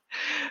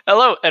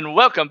Hello and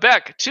welcome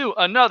back to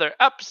another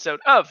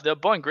episode of the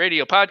Boink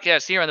Radio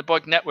Podcast here on the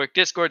Boink Network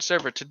Discord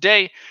server.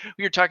 Today,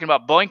 we are talking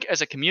about Boink as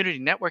a community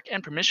network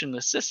and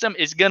permissionless system.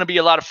 It's going to be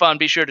a lot of fun.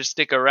 Be sure to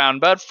stick around.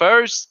 But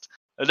first,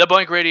 the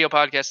Boink Radio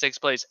Podcast takes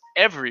place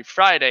every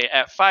Friday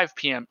at 5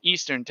 p.m.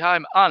 Eastern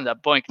Time on the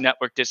Boink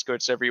Network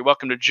Discord server. You're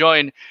welcome to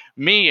join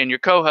me and your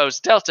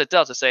co-host, Delta.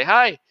 Delta, say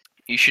hi.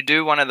 You should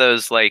do one of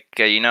those, at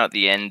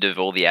the end of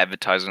all the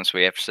advertisements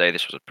where you have to say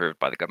this was approved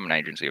by the government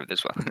agency of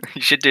this one.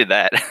 You should do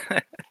that.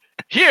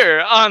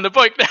 Here on the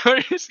Boink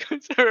Network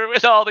Discord server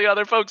with all the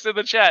other folks in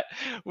the chat,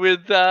 with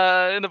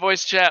in the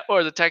voice chat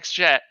or the text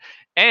chat.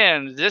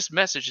 And this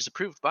message is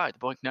approved by the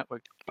Boink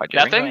Network. By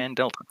J Ringo and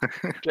Delta.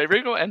 J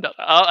Ringo and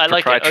Delta. Oh, I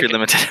like it. Proprietary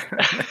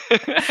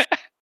Limited.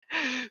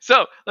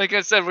 So, like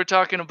I said, we're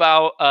talking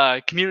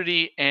about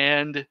community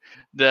and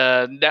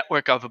the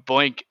network of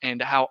Boink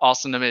and how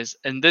awesome it is.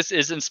 And this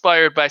is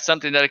inspired by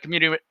something that a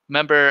community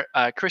member,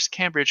 Chris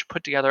Cambridge,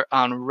 put together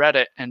on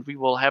Reddit. And we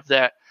will have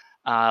that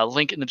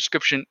link in the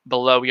description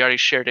below. We already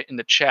shared it in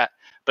the chat.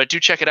 But do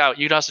check it out.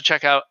 You can also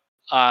check out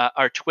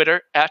our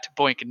Twitter at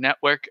Boink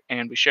Network,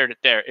 and we shared it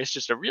there. It's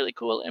just a really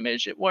cool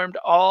image. It warmed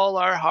all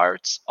our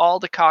hearts. All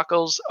the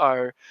cockles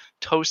are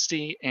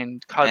toasty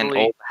and cuddly. And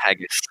all the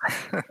haggis.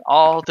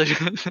 All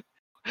the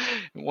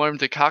warmed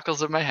the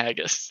cockles of my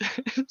haggis.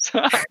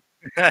 So,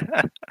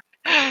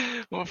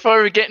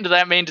 before we get into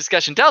that main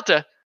discussion,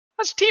 Delta,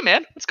 how's your tea,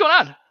 man? What's going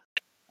on?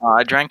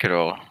 I drank it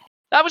all.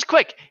 That was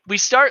quick. We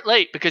start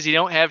late because you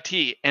don't have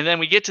tea, and then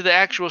we get to the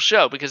actual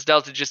show because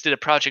Delta just did a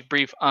project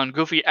brief on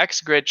Goofy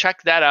X Grid.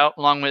 Check that out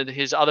along with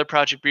his other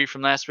project brief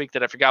from last week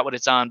that I forgot what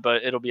it's on,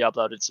 but it'll be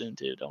uploaded soon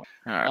too. Don't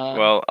worry. All right.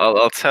 Well,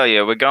 I'll tell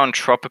you, we're going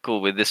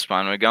tropical with this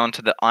one. We're going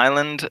to the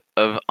island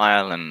of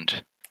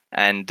Ireland,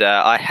 and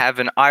I have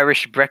an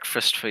Irish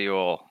breakfast for you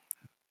all.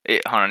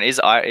 Hold on,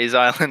 is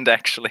Ireland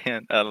actually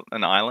an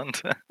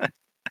island?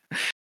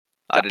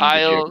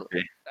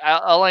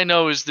 All I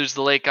know is there's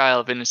the Lake Isle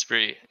of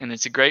Innisfree, and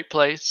it's a great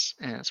place,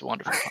 and it's a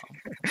wonderful home.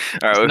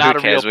 All right, well, who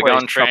cares? We're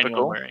going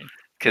tropical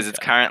because it's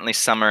currently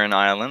summer in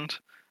Ireland,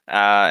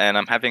 and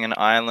I'm having an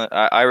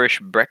Irish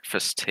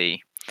breakfast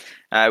tea.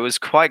 It was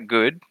quite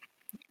good.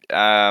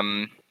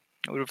 I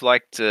would have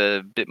liked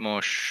a bit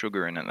more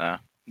sugar in it, though.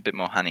 A bit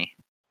more honey.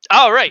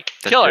 All right,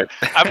 killer.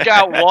 I've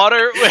got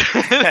water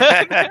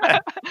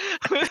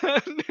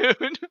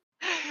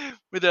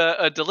with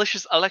a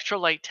delicious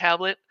electrolyte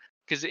tablet.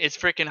 Because it's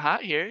freaking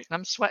hot here, and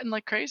I'm sweating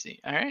like crazy.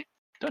 All right,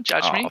 don't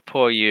judge me. Oh,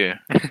 poor you.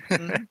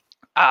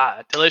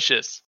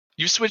 Delicious.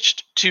 You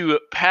switched to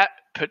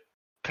Patcharan.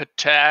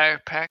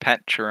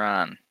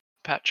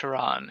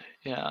 Patcharan.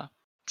 Yeah,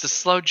 it's a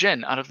slow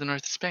gin out of the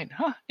north of Spain.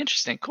 Huh?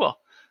 Interesting. Cool.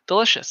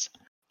 Delicious.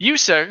 You,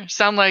 sir,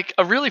 sound like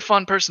a really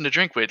fun person to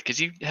drink with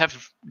because you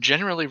have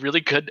generally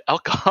really good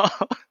alcohol.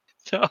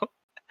 So,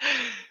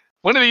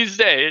 one of these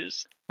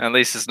days. At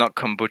least it's not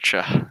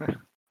kombucha.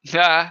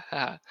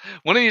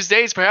 One of these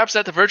days, perhaps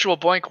at the Virtual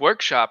Boink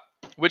Workshop,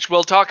 which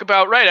we'll talk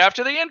about right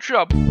after the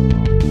intro.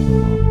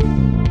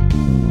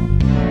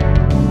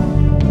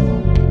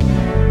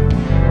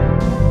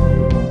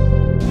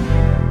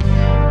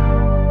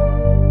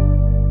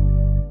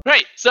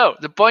 Right, so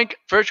the Boink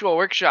Virtual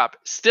Workshop,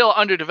 still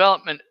under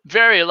development,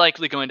 very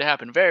likely going to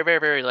happen. Very,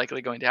 very, very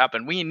likely going to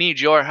happen. We need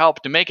your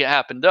help to make it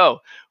happen, though.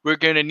 We're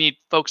going to need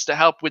folks to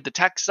help with the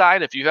tech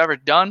side. If you've ever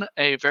done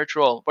a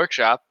virtual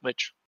workshop,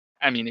 which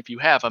if you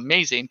have,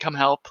 amazing, come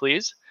help,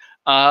 please.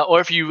 Or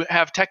if you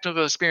have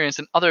technical experience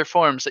in other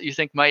forms that you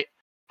think might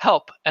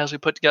help as we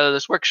put together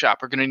this workshop,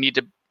 we're going to need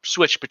to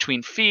switch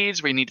between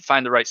feeds. We need to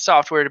find the right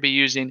software to be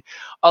using,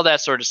 all that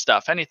sort of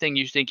stuff. Anything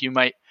you think you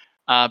might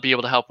be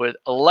able to help with,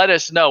 let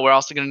us know. We're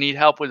also going to need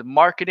help with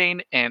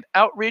marketing and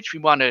outreach. We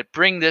want to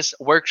bring this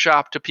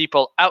workshop to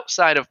people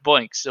outside of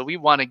Boink, so we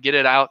want to get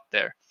it out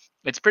there.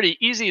 It's pretty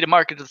easy to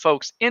market to the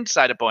folks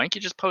inside of Boink. You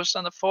just post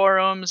on the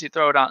forums, you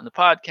throw it out in the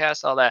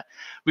podcast, all that.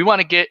 We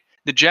want to get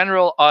the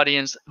general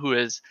audience who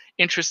is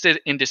interested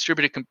in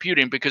distributed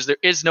computing because there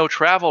is no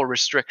travel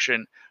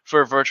restriction for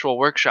a virtual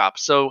workshop.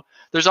 So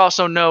there's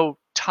also no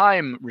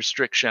time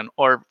restriction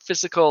or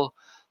physical,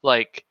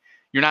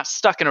 you're not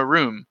stuck in a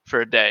room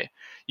for a day.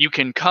 You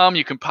can come,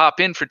 you can pop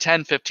in for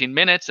 10, 15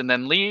 minutes and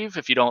then leave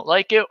if you don't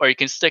like it, or you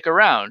can stick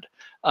around.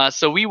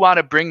 So we want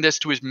to bring this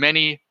to as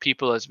many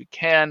people as we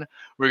can.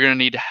 We're going to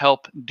need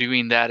help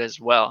doing that as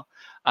well.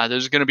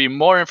 There's going to be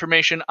more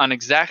information on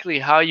exactly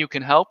how you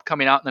can help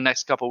coming out in the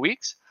next couple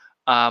weeks.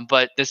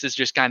 But this is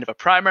just kind of a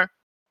primer.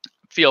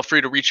 Feel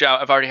free to reach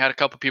out. I've already had a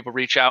couple people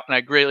reach out, and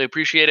I greatly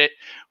appreciate it.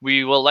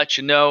 We will let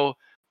you know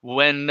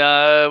when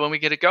we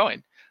get it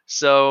going.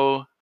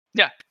 So,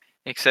 yeah.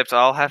 Except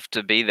I'll have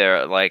to be there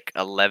at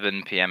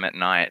 11 p.m. at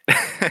night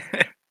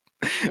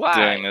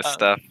doing this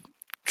stuff.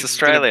 It's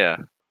Australia.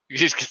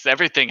 Because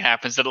everything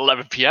happens at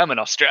 11 p.m. in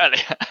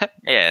Australia.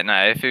 Yeah,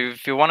 no,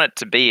 if you want it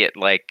to be at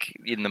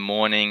in the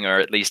morning or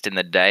at least in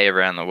the day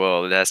around the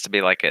world, it has to be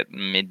at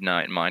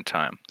midnight my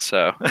time.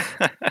 So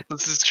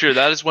this is true.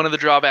 That is one of the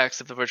drawbacks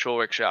of the virtual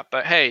workshop.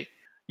 But hey,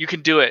 you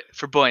can do it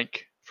for Boink.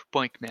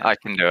 Boink Man. I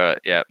can do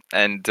it, yeah.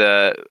 And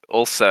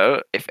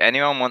also, if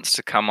anyone wants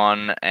to come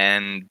on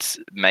and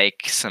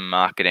make some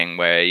marketing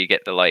where you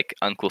get the like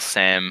Uncle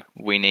Sam,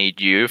 we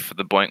need you for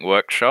the Boink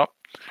workshop,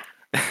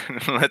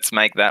 let's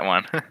make that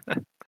one.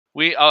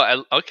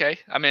 Okay.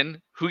 I'm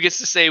in. Who gets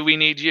to say we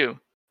need you?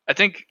 I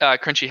think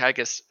Crunchy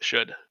Haggis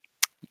should.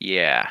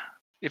 Yeah.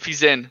 If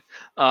he's in.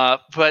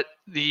 But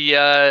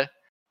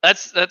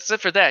that's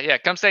it for that. Yeah,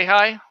 come say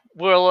hi.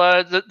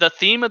 Well, the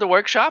theme of the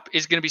workshop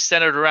is going to be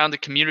centered around the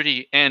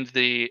community and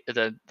the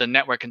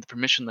network and the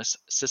permissionless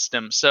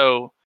system.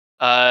 So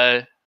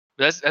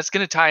that's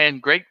going to tie in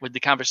great with the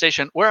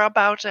conversation we're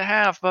about to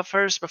have. But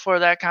first, before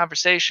that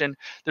conversation,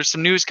 there's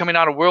some news coming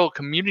out of World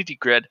Community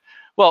Grid.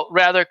 Well,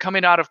 rather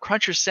coming out of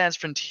Cruncher Sans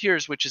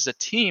Frontiers, which is a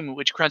team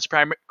which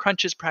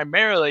crunches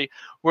primarily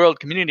World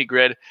Community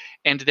Grid,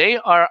 and they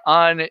are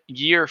on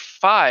year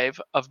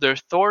 5 of their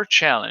Thor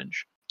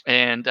challenge.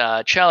 And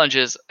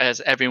challenges, as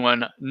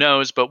everyone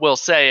knows, but we'll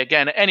say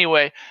again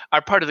anyway,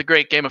 are part of the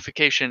great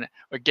gamification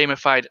or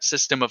gamified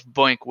system of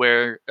Boink,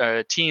 where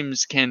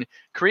teams can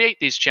create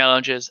these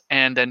challenges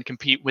and then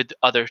compete with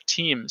other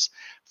teams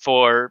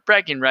for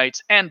bragging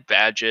rights and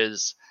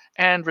badges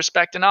and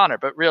respect and honor.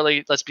 But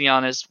really, let's be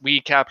honest,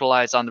 we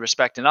capitalize on the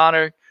respect and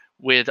honor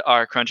with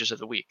our crunches of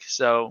the week.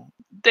 So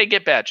they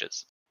get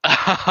badges.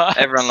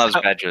 Everyone loves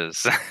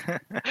badges.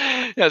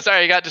 Yeah,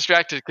 sorry, I got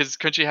distracted because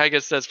Crunchy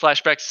Haggis says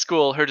flashback to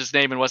school, heard his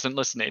name and wasn't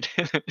listening.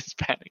 He's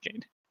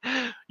panicking.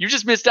 You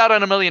just missed out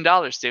on $1 million,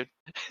 dude.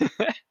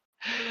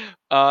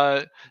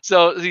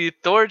 So the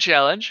Thor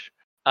challenge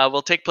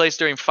will take place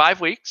during 5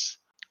 weeks.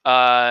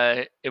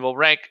 It will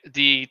rank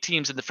the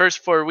teams in the first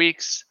 4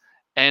 weeks,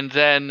 and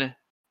then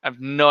I have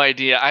no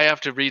idea. I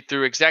have to read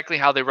through exactly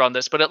how they run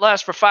this, but it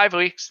lasts for 5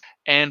 weeks,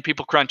 and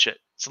people crunch it.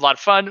 It's a lot of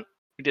fun.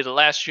 We did it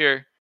last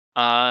year.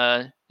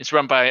 It's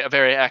run by a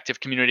very active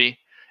community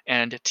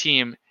and a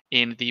team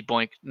in the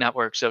Boink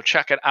network. So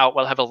check it out.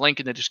 We'll have a link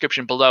in the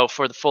description below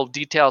for the full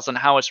details on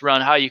how it's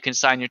run, how you can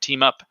sign your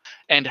team up,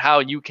 and how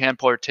you can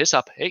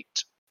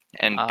participate.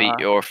 And beat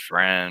your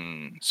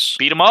friends.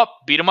 Beat them up.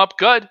 Beat them up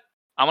good.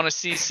 I want to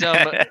see some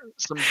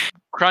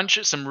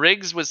crunch, some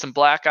rigs with some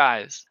black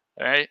eyes.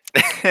 All right.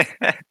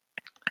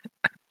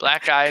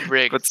 Black-eyed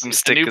rigs. Put some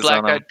stickers new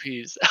black-eyed on them.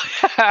 peas.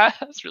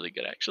 That's really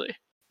good, actually.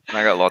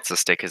 I got lots of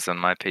stickers on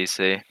my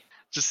PC.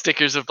 Just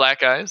stickers of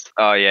black eyes.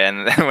 Oh yeah,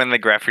 and when the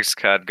graphics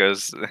card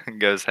goes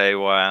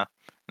haywire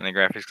and the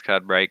graphics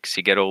card breaks,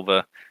 you get all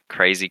the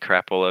crazy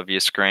crap all over your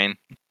screen.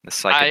 The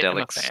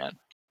psychedelics. I'm a fan.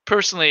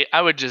 Personally,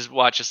 I would just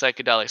watch a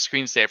psychedelic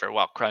screensaver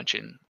while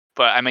crunching.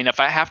 But I mean, if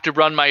I have to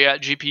run my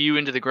GPU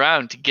into the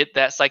ground to get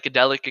that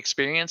psychedelic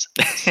experience,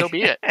 so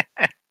be it.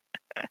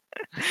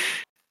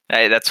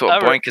 Hey, that's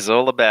what Boink is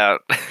all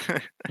about.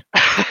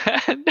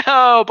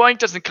 No, Boink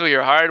doesn't kill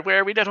your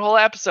hardware. We did a whole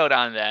episode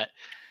on that.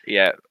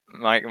 Yeah,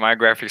 my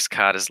graphics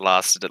card has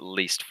lasted at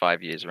least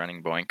 5 years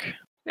running Boink.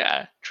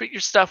 Yeah, treat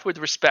your stuff with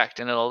respect,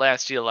 and it'll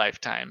last you a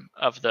lifetime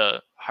of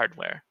the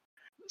hardware.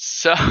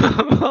 So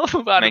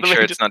make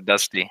sure it's not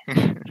dusty.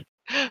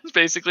 That's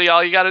basically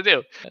all you got to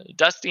do.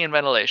 Dusty and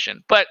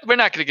ventilation. But we're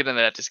not going to get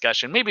into that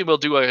discussion. Maybe we'll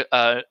do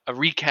a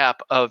recap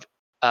of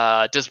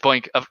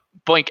Boink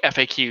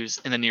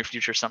FAQs in the near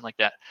future, something like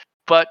that.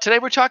 But today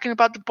we're talking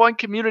about the Boink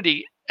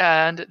community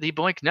and the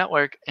Boink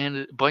network,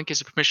 and Boink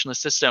is a permissionless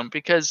system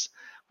because,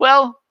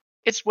 well,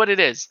 it's what it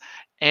is.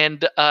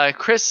 And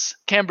Chris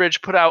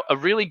Cambridge put out a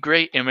really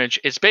great image.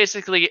 It's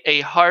basically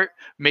a heart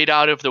made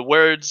out of the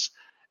words,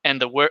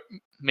 and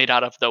made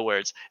out of the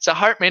words. It's a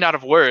heart made out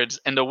of words,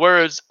 and the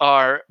words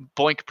are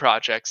Boink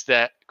projects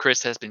that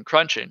Chris has been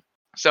crunching.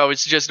 So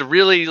it's just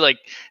really like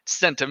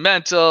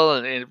sentimental,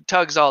 and it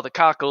tugs all the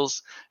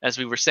cockles, as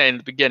we were saying at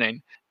the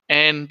beginning.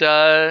 And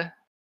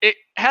it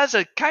has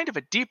a kind of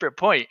a deeper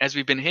point, as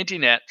we've been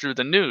hinting at through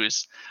the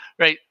news,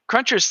 right?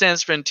 Cruncher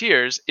Sans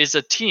Frontiers is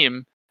a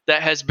team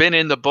that has been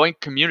in the Boink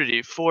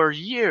community for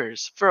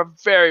years, for a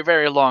very,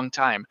 very long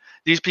time.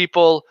 These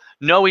people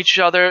know each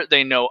other.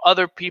 They know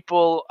other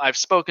people. I've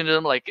spoken to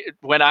them. Like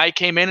when I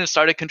came in and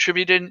started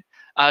contributing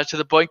to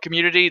the Boink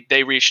community,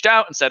 they reached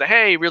out and said,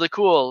 "Hey, really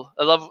cool.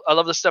 I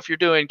love the stuff you're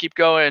doing. Keep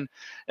going."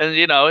 And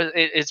you know,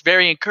 it's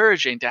very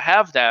encouraging to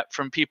have that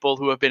from people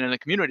who have been in the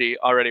community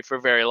already for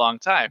a very long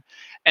time.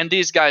 And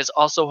these guys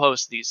also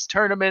host these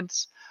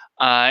tournaments.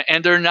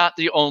 And they're not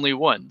the only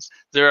ones.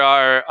 There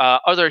are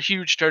other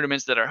huge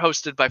tournaments that are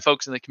hosted by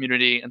folks in the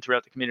community and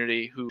throughout the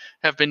community who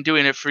have been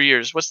doing it for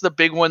years. What's the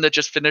big one that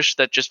just finished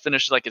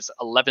like its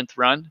 11th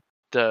run?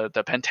 The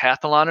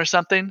Pentathlon or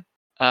something?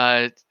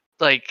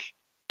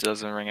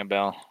 Doesn't ring a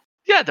bell.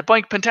 Yeah, the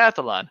Boink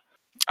Pentathlon.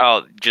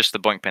 Oh, just the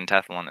Boink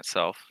Pentathlon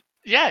itself.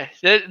 Yeah,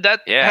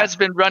 that has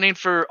been running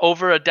for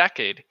over a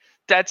decade.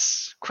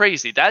 That's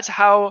crazy. That's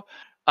how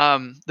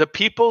the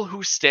people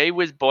who stay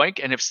with Boink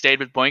and have stayed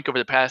with Boink over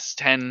the past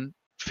 10,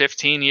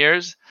 15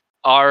 years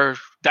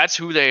that's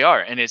who they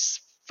are. And it's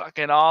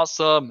fucking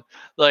awesome.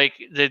 Like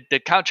the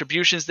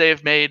contributions they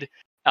have made,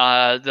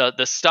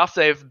 the stuff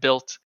they've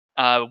built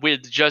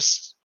with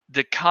just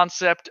the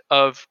concept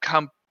of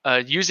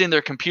using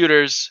their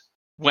computers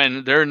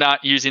when they're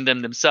not using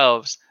them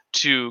themselves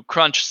to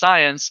crunch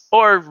science,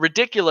 or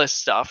ridiculous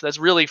stuff that's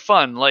really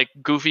fun, like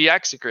Goofy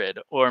Exegrid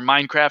or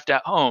Minecraft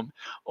at Home,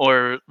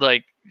 or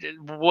like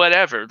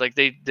whatever. Like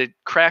they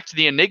cracked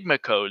the Enigma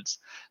codes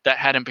that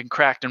hadn't been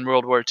cracked in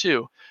World War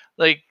II.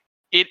 Like,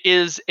 it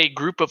is a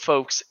group of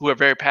folks who are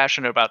very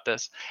passionate about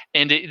this,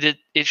 and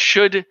it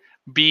should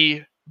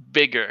be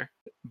bigger.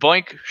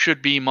 BOINC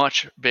should be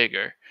much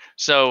bigger.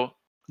 So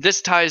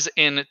this ties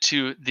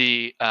into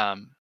the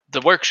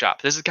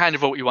workshop. This is kind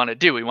of what we want to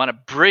do. We want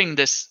to bring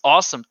this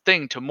awesome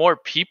thing to more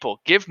people,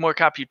 give more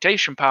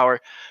computation power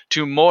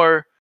to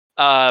more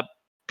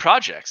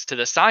projects, to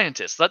the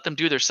scientists, let them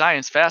do their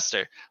science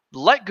faster.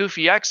 Let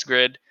Goofy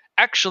Exegrid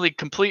actually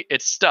complete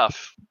its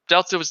stuff.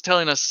 Delta was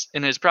telling us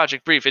in his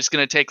project brief, it's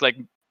going to take like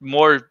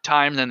more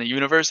time than the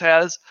universe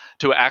has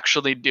to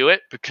actually do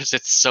it, because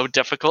it's so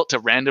difficult to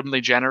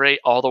randomly generate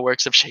all the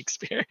works of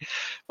Shakespeare.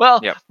 Well,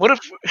 yep. What if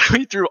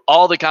we threw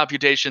all the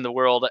computation the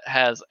world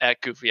has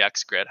at Goofy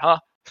Exegrid, huh?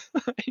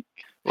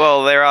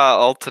 Well, there are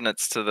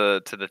alternates to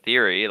the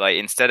theory. Like,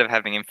 instead of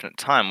having infinite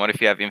time, what if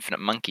you have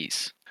infinite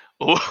monkeys?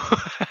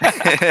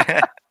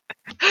 I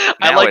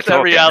like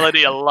that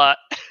reality a lot.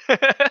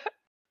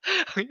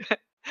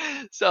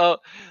 So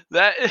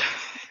that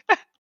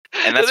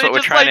and that's what we're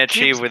trying to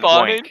achieve with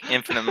BOINC,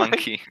 infinite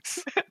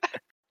monkeys.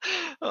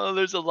 Oh,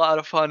 there's a lot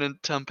of fun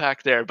to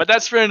unpack there, but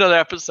that's for another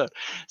episode.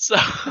 So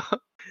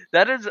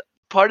that is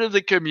part of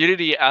the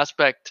community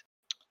aspect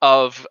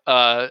of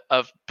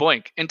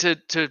BOINC. And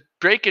to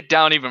break it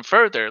down even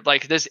further,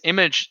 like this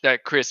image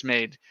that Chris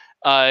made,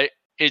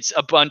 it's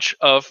a bunch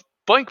of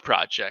BOINC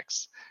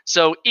projects.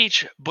 So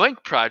each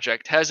BOINC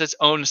project has its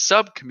own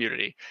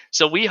sub-community.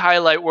 So we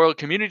highlight World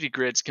Community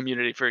Grid's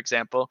community, for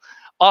example,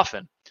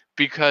 often,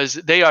 because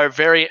they are a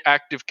very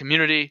active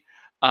community.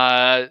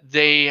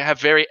 They have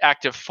very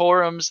active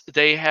forums.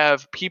 They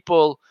have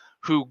people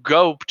who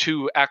go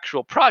to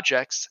actual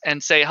projects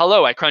and say,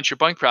 hello, I crunched your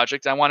BOINC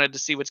project. I wanted to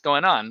see what's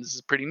going on. This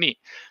is pretty neat.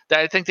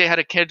 I think they had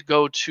a kid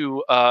go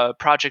to a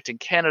project in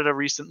Canada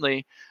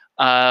recently.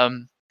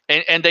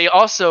 And they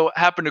also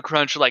happen to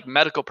crunch like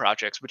medical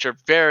projects, which are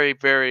very,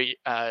 very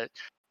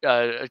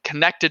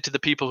connected to the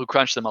people who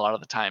crunch them a lot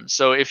of the time.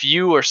 So if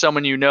you or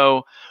someone you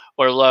know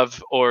or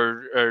love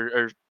or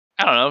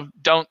I don't know,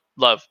 don't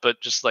love,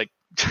 but just like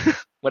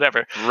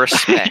whatever,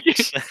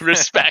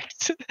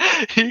 respect,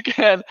 you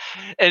can.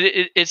 And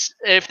it's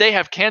if they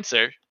have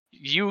cancer,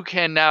 you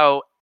can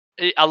now.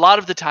 A lot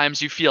of the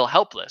times you feel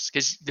helpless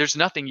because there's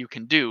nothing you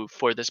can do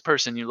for this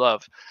person you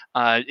love.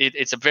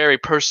 It's a very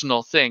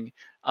personal thing.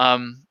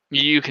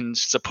 You can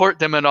support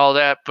them and all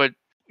that, but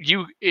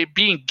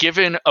being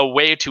given a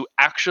way to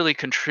actually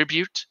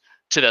contribute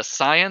to the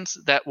science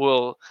that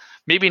will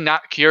maybe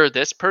not cure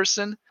this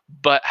person,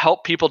 but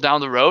help people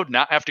down the road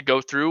not have to go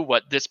through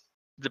what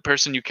the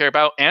person you care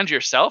about and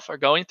yourself are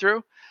going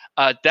through,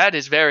 that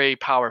is very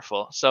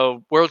powerful.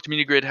 So World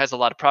Community Grid has a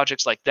lot of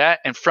projects like that,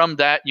 and from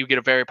that you get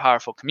a very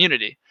powerful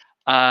community.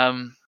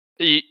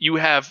 You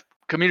have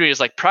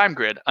communities like Prime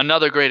Grid,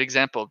 another great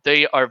example.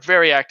 They are a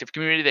very active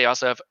community. They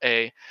also have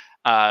a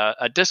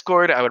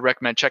Discord. I would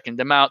recommend checking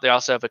them out. They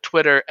also have a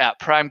Twitter at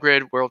Prime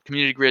Grid. World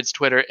Community Grid's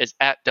Twitter is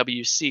at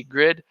WC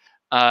Grid.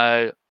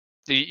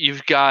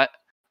 You've got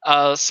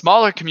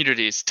smaller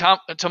communities.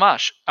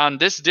 Tomasz on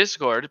this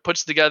Discord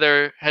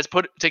has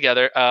put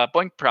together a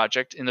BOINC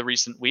project in the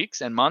recent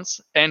weeks and months,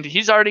 and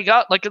he's already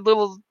got like a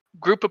little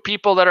group of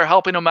people that are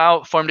helping him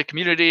out, formed a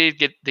community,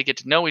 they get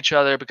to know each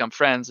other, become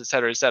friends,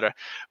 etc., etc.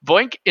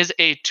 BOINC is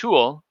a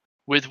tool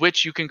with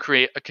which you can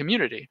create a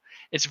community.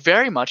 It's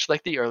very much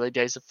like the early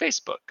days of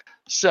Facebook.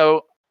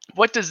 So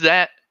what does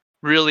that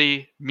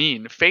really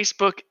mean?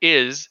 Facebook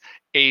is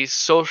a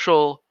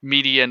social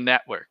media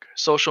network,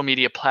 social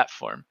media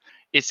platform.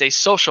 It's a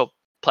social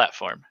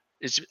platform.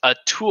 It's a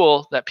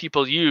tool that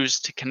people use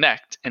to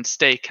connect and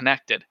stay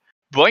connected.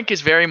 BOINC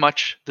is very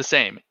much the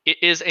same. It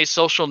is a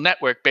social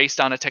network based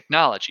on a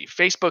technology.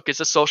 Facebook is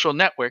a social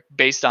network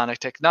based on a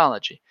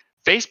technology.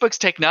 Facebook's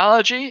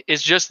technology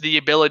is just the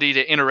ability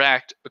to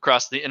interact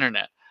across the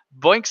internet.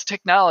 BOINC's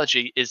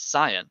technology is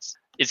science.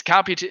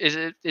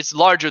 It's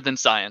larger than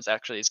science,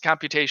 actually. It's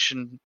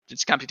computation,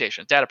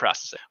 data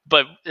processing,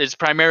 but it's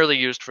primarily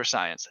used for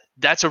science.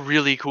 That's a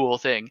really cool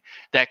thing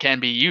that can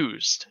be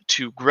used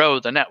to grow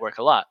the network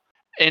a lot.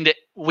 And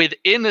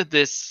within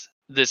this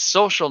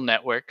social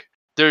network,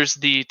 there's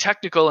the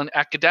technical and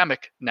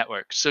academic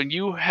network. So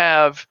you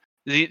have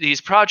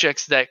these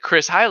projects that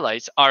Chris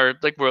highlights are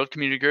like World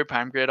Community Grid,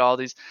 Prime Grid, all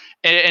these.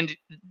 And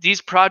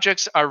these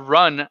projects are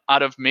run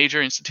out of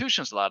major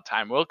institutions a lot of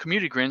time. World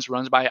Community Grid is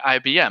run by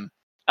IBM.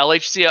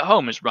 LHC at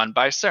Home is run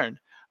by CERN.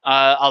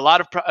 A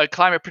lot of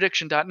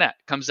climateprediction.net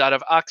comes out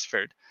of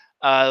Oxford.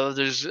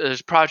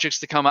 There's projects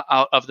that come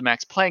out of the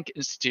Max Planck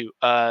Institute.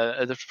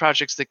 There's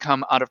projects that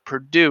come out of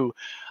Purdue.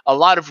 A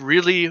lot of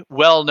really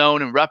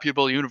well-known and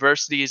reputable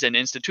universities and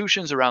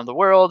institutions around the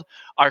world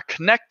are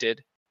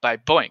connected by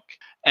BOINC.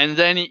 And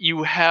then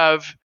you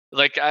have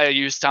like I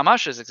used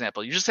Tamash's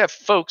example. You just have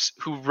folks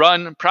who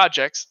run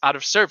projects out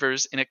of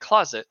servers in a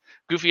closet.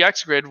 Goofy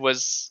Xgrid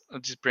was, I'll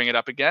just bring it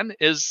up again,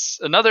 is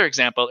another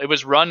example. It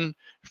was run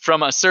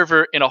from a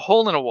server in a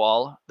hole in a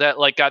wall that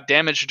like got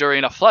damaged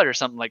during a flood or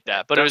something like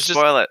that. But Don't it was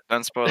spoil it.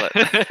 Don't spoil it.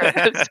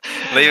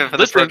 Leave it for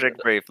the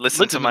project brief.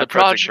 Listen to my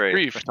project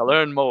brief to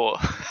learn more.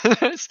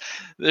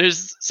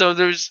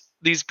 there's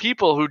these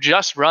people who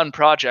just run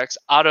projects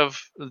out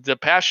of the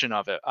passion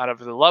of it, out of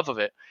the love of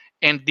it.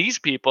 And these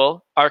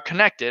people are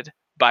connected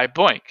by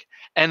BOINC.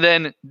 And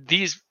then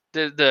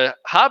the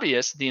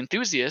hobbyists, the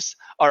enthusiasts,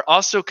 are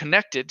also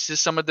connected to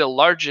some of the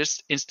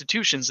largest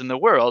institutions in the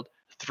world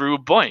through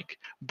BOINC.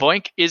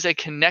 BOINC is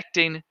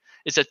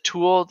a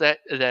tool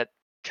that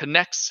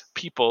connects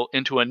people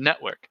into a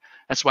network.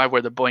 That's why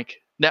we're the BOINC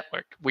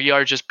network. We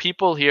are just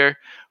people here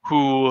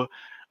who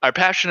are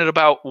passionate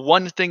about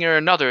one thing or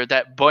another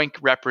that BOINC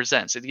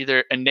represents. It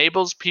either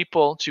enables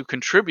people to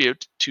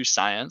contribute to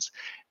science,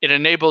 it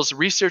enables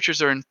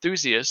researchers or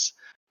enthusiasts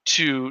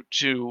to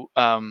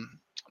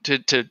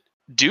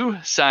do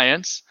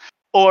science,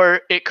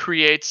 or it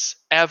creates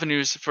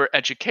avenues for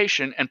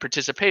education and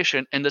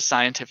participation in the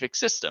scientific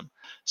system.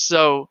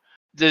 So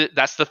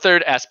that's the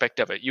third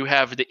aspect of it. You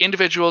have the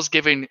individuals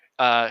giving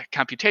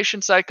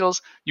computation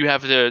cycles, you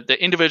have the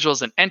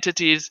individuals and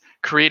entities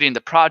creating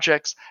the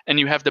projects, and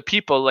you have the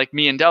people like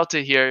me and Delta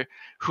here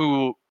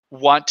who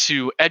want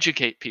to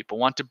educate people,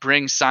 want to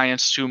bring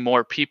science to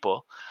more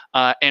people,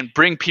 and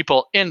bring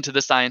people into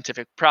the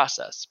scientific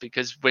process.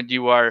 Because when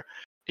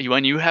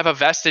you have a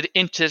vested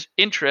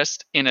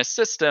interest in a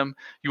system,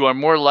 you are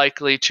more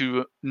likely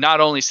to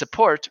not only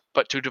support,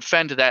 but to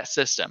defend that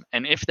system.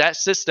 And if that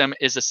system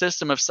is a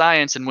system of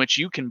science in which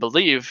you can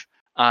believe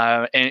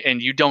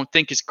and you don't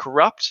think is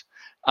corrupt,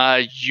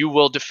 you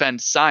will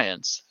defend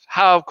science.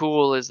 How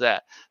cool is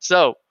that?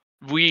 So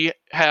we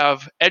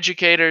have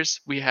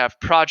educators, we have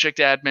project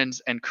admins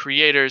and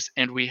creators,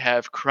 and we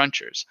have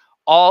crunchers,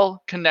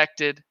 all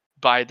connected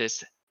by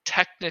this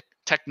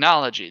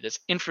technology, this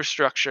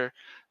infrastructure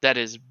that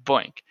is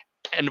BOINC.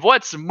 And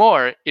what's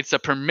more, it's a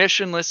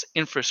permissionless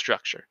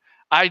infrastructure.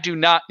 I do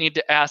not need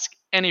to ask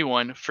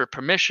anyone for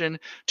permission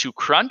to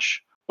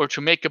crunch or to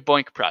make a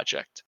BOINC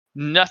project.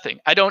 Nothing.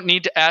 I don't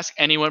need to ask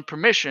anyone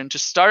permission to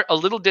start a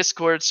little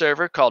Discord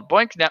server called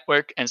BOINC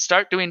Network and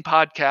start doing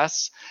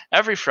podcasts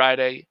every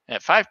Friday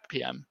at 5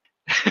 p.m.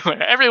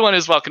 where everyone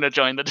is welcome to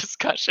join the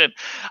discussion.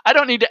 I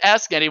don't need to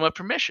ask anyone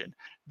permission.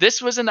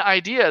 This was an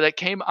idea that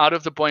came out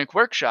of the BOINC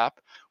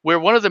workshop, where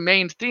one of the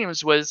main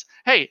themes was,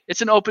 hey,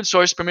 it's an open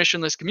source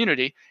permissionless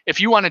community.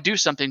 If you want to do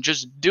something,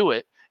 just do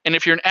it. And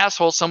if you're an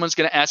asshole, someone's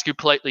going to ask you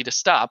politely to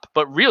stop.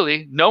 But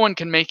really, no one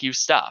can make you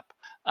stop.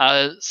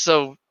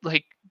 So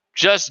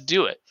just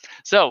do it.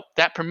 So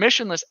that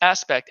permissionless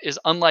aspect is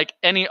unlike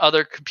any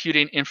other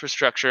computing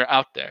infrastructure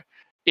out there.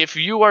 If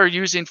you are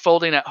using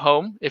Folding at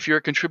Home, if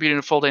you're contributing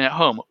to Folding at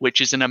Home,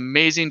 which is an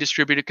amazing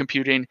distributed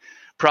computing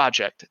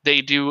project,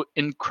 they do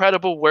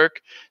incredible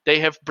work. They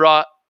have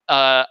brought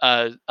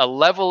a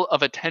level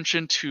of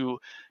attention to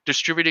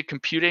distributed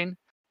computing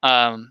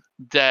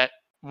that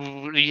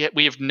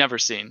we have never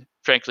seen,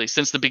 frankly,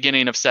 since the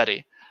beginning of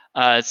SETI.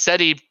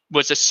 SETI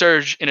was a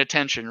surge in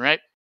attention, right?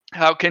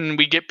 How can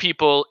we get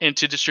people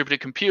into distributed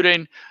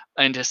computing,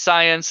 into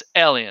science?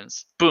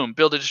 Aliens. Boom,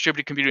 build a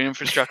distributed computing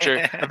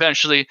infrastructure,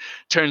 eventually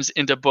turns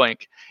into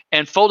BOINC.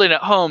 And Folding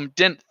at Home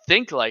didn't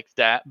think like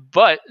that,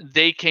 but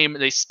they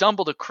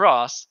stumbled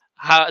across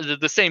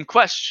the same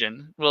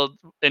question, well,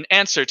 an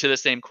answer to the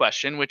same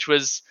question, which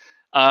was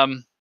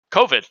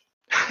COVID.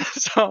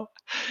 So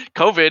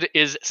COVID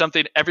is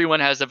something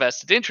everyone has a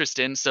vested interest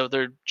in, so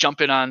they're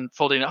jumping on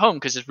Folding at Home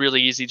because it's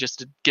really easy just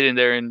to get in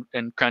there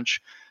and crunch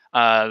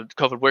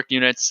COVID work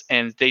units,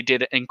 and they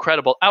did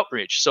incredible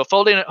outreach. So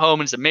Folding at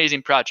Home is an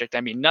amazing project.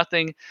 I mean,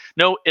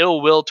 no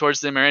ill will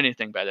towards them or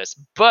anything by this,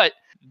 but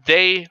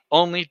they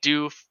only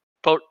do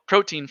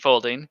protein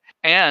folding.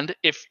 And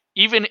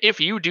even if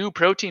you do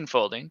protein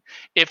folding,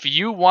 if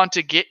you want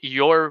to get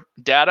your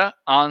data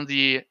on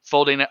the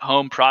Folding at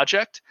Home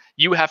project,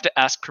 you have to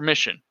ask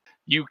permission.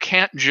 You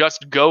can't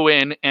just go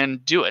in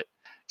and do it.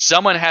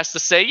 Someone has to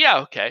say, yeah,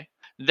 okay.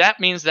 That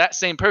means that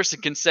same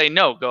person can say,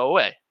 no, go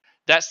away.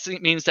 That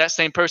means that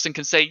same person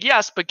can say,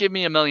 yes, but give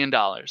me $1 million.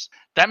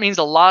 That means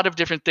a lot of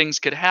different things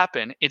could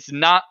happen. It's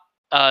not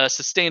a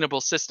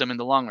sustainable system in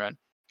the long run.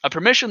 A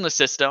permissionless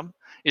system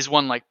is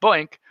one like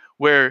BOINC,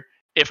 where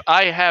if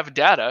I have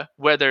data,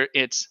 whether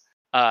it's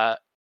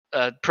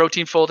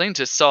protein folding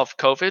to solve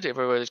COVID, if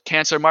it was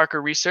cancer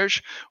marker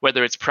research,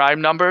 whether it's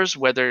prime numbers,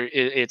 whether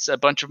it's a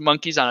bunch of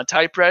monkeys on a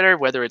typewriter,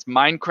 whether it's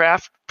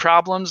Minecraft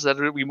problems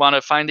that we want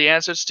to find the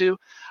answers to,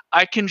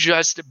 I can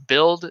just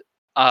build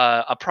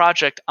a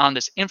project on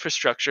this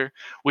infrastructure,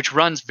 which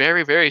runs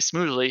very, very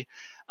smoothly.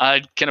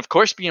 Can of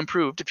course be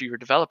improved. If you're a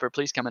developer,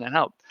 please come in and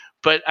help.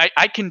 But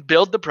I can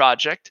build the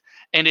project,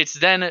 and it's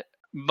then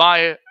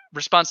my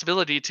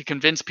responsibility to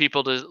convince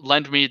people to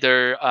lend me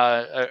their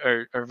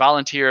or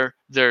volunteer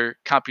their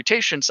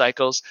computation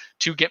cycles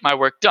to get my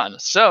work done.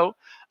 So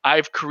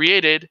I've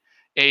created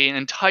an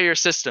entire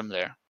system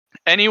there.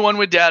 Anyone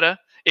with data,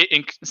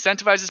 It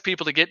incentivizes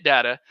people to get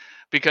data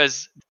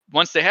because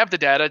once they have the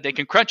data, they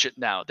can crunch it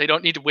now. They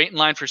don't need to wait in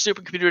line for a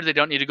supercomputer. They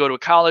don't need to go to a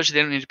college. They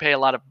don't need to pay a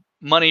lot of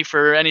money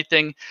for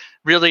anything.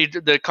 Really,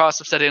 the cost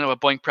of setting up a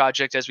BOINC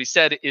project, as we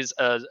said, is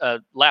a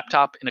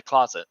laptop in a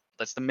closet.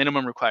 That's the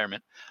minimum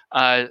requirement.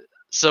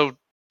 So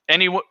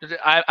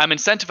I'm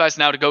incentivized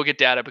now to go get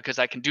data because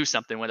I can do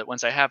something with it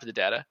once I have the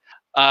data.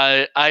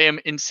 I am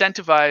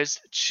incentivized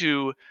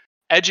to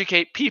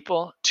educate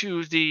people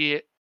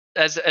to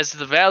as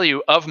the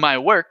value of my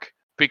work,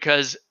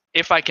 because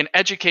if I can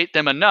educate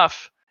them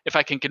enough, if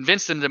I can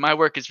convince them that my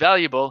work is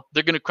valuable,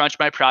 they're going to crunch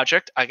my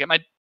project. I get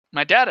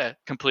my data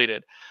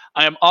completed.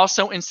 I am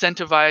also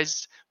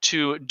incentivized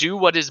to do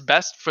what is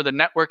best for the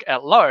network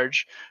at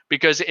large,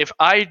 because if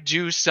I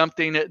do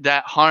something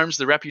that harms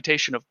the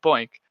reputation of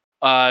BOINC,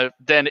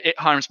 then it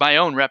harms my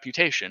own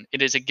reputation.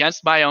 It is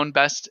against my own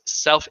best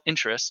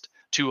self-interest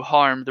to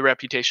harm the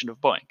reputation of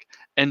BOINC.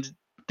 And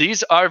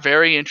these are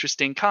very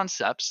interesting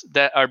concepts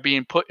that are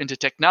being put into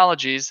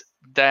technologies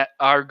that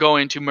are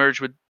going to merge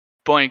with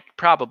BOINC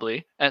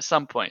probably at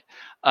some point.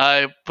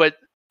 But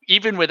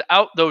even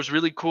without those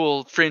really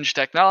cool fringe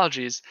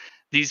technologies,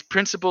 these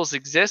principles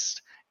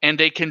exist and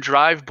they can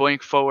drive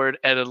BOINC forward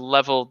at a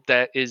level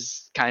that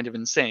is kind of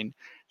insane.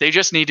 They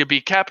just need to be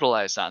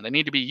capitalized on. They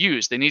need to be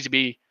used. They need to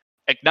be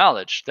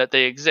acknowledged that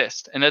they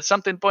exist. And that's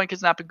something BOINC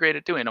has not been great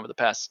at doing over the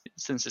past,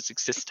 since its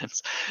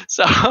existence.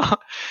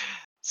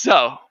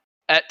 So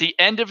at the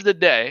end of the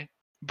day,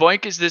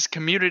 BOINC is this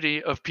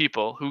community of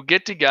people who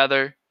get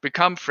together,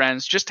 become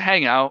friends, just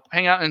hang out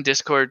in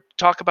Discord,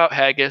 talk about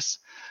haggis,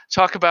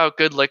 talk about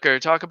good liquor,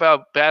 talk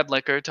about bad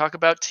liquor, talk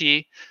about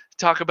tea,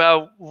 talk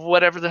about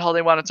whatever the hell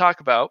they want to talk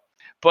about.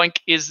 BOINC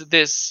is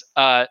this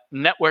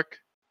network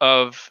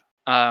of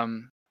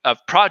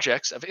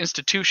projects, of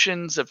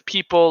institutions, of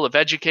people, of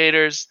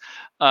educators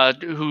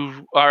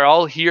who are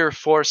all here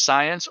for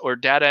science or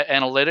data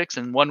analytics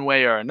in one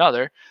way or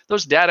another.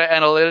 Those data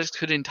analytics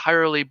could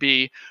entirely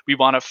be, we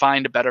want to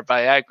find a better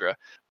Viagra.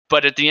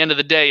 But at the end of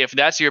the day, if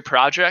that's your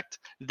project,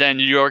 then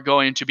you're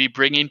going to be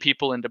bringing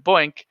people into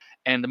BOINC.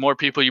 And the more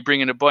people you bring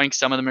into BOINC,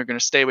 some of them are going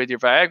to stay with your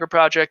Viagra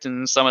project,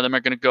 and some of them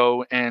are going to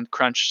go and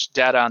crunch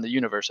data on the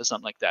universe or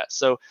something like that.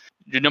 So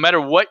no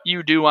matter what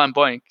you do on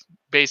BOINC,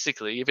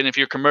 basically, even if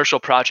your commercial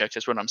project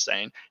is what I'm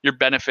saying, you're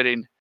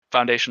benefiting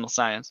foundational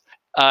science.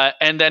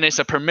 And then it's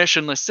a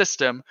permissionless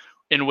system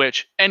in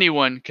which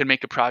anyone can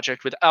make a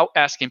project without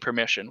asking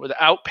permission,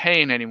 without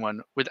paying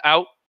anyone,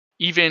 without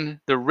even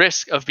the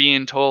risk of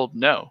being told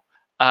no.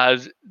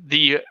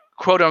 The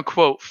quote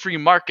unquote free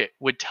market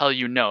would tell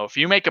you no. If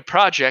you make a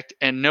project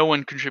and no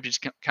one contributes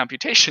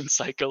computation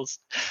cycles,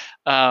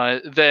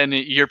 then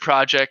your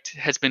project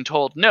has been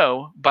told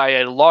no by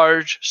a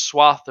large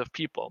swath of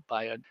people,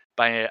 by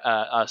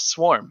a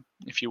swarm,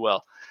 if you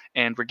will.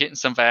 And we're getting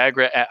some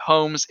Viagra at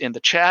homes in the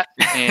chat,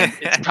 and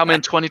it's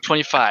coming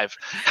 2025.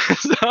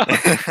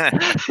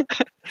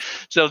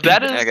 So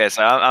that is okay.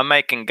 So I'm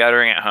making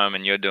guttering at home,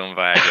 and you're doing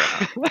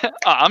Viagra.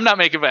 I'm not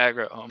making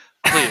Viagra at home,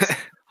 please.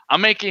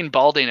 I'm making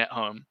balding at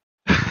home.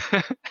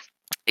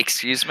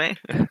 Excuse me?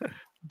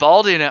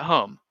 Balding at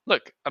home.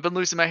 Look, I've been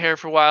losing my hair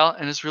for a while,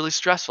 and it's really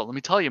stressful. Let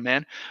me tell you,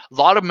 man. A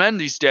lot of men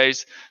these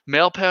days,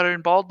 male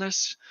pattern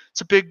baldness,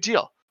 it's a big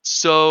deal.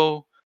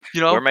 So,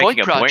 we're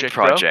making BOINC a BOINC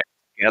project.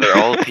 Gather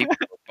all the people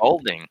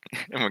balding,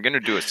 and we're going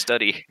to do a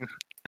study.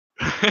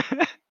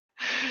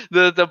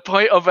 The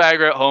point of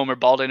Viagra at home or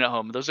balding at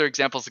home, those are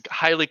examples of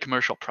highly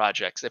commercial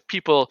projects. If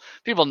people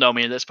know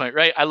me at this point,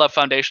 right? I love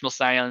foundational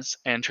science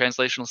and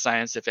translational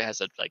science if it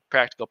has a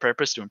practical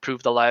purpose to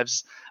improve the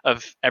lives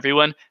of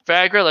everyone.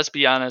 Viagra, let's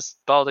be honest.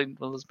 Balding,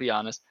 well, let's be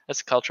honest.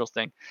 That's a cultural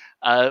thing.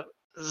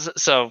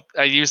 So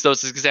I use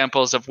those as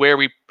examples of where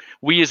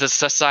we as a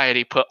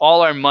society put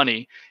all our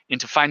money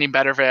into finding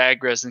better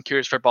Viagras and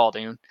cures for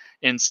balding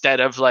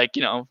instead of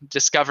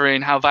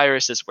discovering how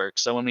viruses work.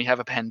 So when we have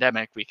a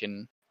pandemic, we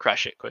can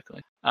crush it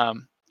quickly.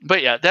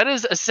 But yeah, that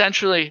is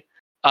essentially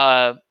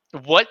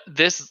what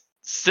this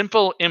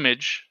simple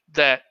image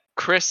that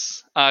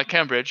Chris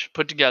Cambridge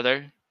put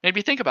together made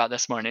me think about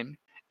this morning.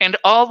 And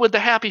all with the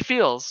happy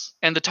feels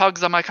and the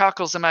tugs on my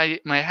cockles and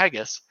my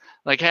haggis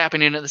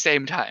happening at the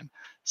same time.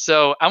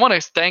 So I want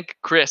to thank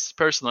Chris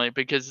personally,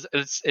 because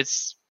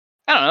it's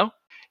I don't know,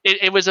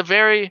 it was a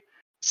very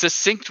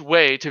succinct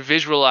way to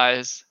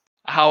visualize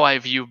how I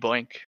view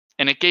BOINC,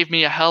 and it gave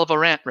me a hell of a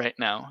rant right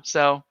now.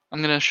 So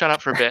I'm gonna shut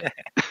up for a bit.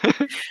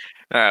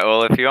 All right.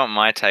 Well, if you want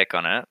my take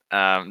on it,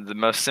 the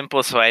most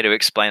simplest way to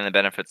explain the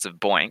benefits of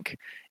BOINC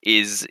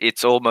is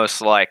it's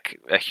almost like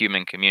a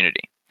human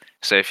community.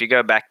 So if you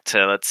go back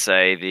to, let's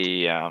say,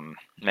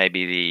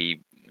 maybe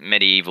the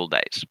medieval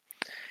days,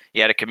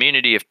 you had a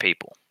community of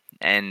people.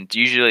 And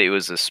usually it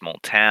was a small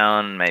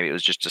town, maybe it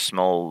was just a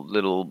small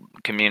little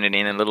community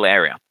in a little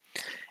area.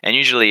 And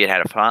usually you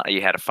had a farm, and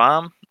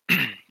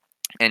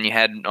you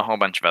had a whole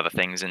bunch of other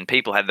things, and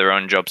people had their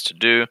own jobs to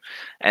do,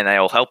 and they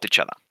all helped each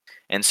other.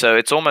 And so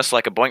it's almost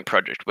like a BOINC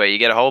project where you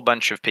get a whole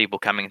bunch of people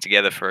coming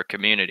together for a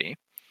community,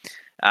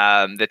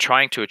 They're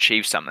trying to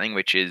achieve something,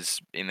 which is,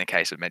 in the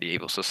case of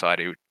medieval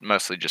society,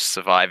 mostly just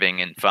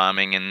surviving and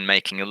farming and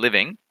making a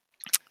living.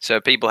 So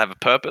people have a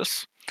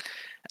purpose,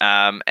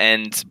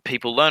 and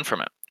people learn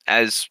from it.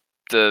 As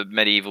the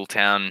medieval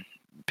town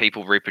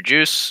people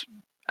reproduce,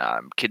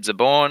 kids are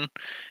born,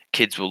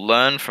 kids will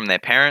learn from their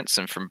parents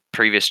and from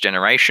previous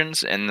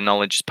generations, and the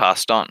knowledge is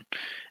passed on.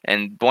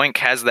 And BOINC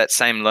has that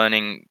same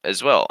learning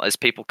as well. As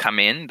people come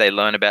in, they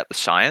learn about the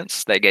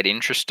science, they get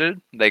interested,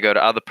 they go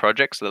to other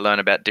projects, they learn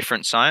about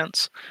different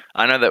science.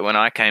 I know that when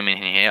I came in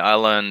here, I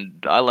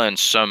learned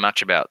so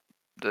much about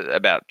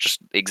just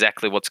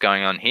exactly what's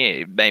going on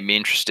here. It made me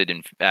interested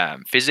in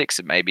physics.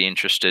 It made me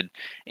interested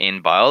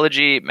in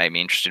biology. It made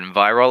me interested in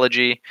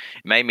virology. It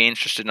made me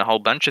interested in a whole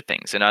bunch of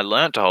things. And I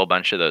learned a whole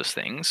bunch of those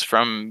things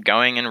from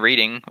going and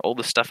reading all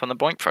the stuff on the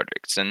BOINC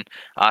projects and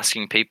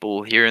asking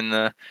people here in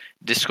the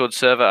Discord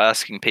server,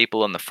 asking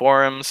people on the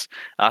forums,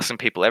 asking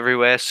people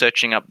everywhere,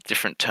 searching up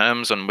different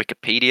terms on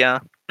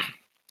Wikipedia,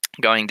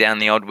 going down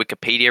the old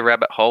Wikipedia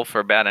rabbit hole for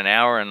about an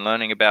hour and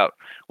learning about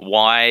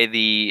why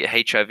the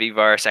HIV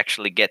virus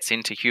actually gets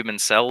into human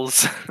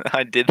cells.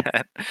 I did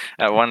that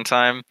at one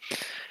time.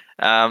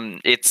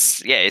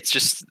 It's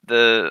just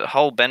the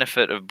whole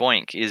benefit of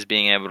BOINC is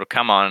being able to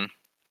come on,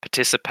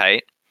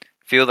 participate,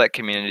 feel that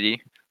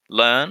community,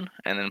 learn,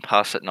 and then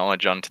pass that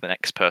knowledge on to the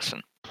next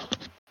person.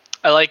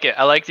 I like it.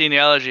 I like the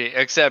analogy,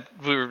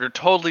 except we were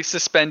totally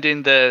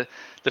suspending the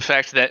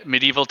fact that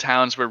medieval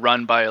towns were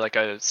run by like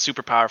a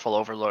super powerful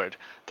overlord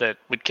that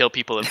would kill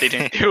people if they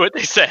didn't do what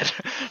they said.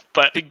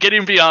 But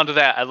getting beyond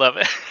that, I love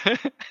it.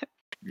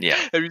 Yeah.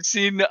 Have you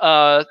seen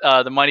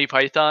the Monty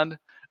Python?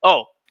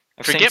 Oh,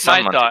 I've forget seen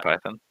some my thought. Monty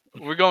Python.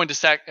 We're going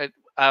to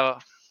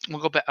we'll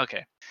go back.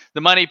 Okay,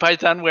 the Monty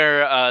Python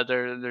where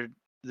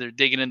they're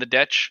digging in the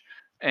ditch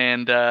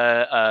and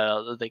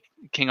like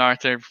King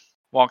Arthur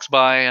walks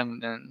by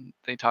and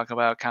they talk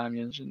about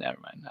communism. Never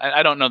mind.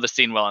 I don't know the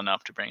scene well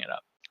enough to bring it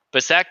up.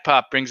 But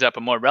Sackpop brings up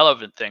a more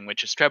relevant thing,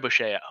 which is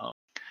trebuchet at home.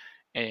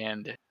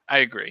 And I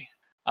agree.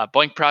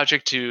 BOINC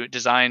project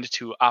designed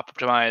to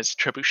optimize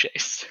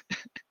trebuchets.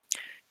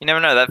 You never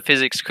know. That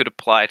physics could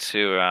apply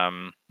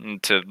to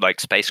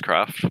like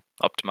spacecraft,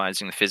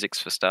 optimizing the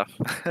physics for stuff.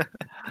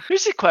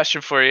 Here's a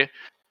question for you.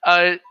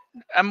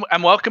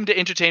 I'm welcome to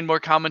entertain more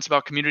comments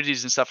about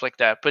communities and stuff like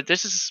that, but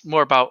this is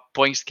more about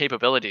BOINC's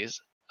capabilities.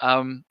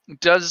 Would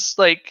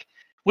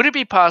it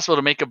be possible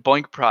to make a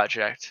BOINC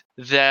project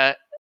that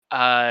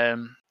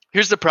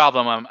here's the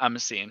problem I'm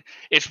seeing.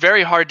 It's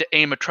very hard to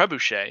aim a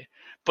trebuchet,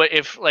 but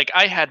if like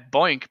I had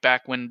BOINC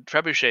back when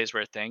trebuchets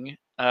were a thing,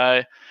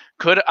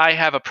 could I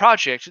have a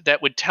project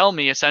that would tell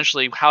me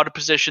essentially how to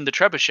position the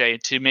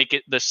trebuchet to make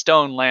the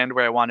stone land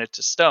where I want it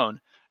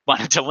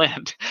to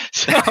land?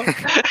 So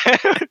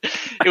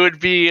it would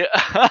be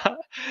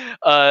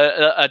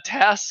a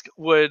task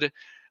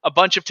a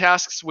bunch of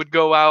tasks would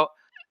go out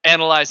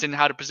analyzing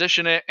how to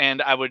position it,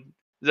 and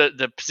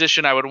the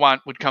position I would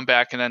want would come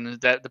back, and then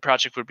the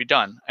project would be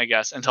done, I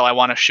guess, until I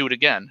want to shoot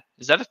again.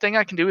 Is that a thing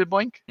I can do with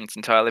BOINC? It's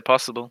entirely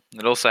possible.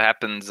 It also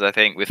happens, I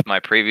think, with my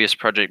previous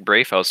project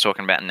brief. I was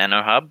talking about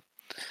NanoHub.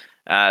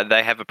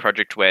 They have a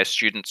project where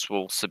students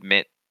will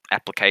submit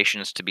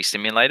applications to be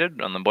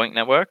simulated on the BOINC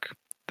network.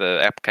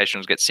 The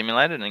applications get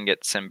simulated and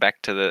get sent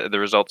back to the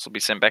results will be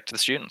sent back to the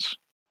students.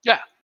 Yeah,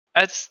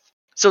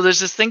 so there's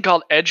this thing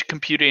called edge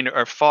computing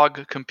or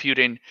fog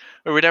computing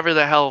or whatever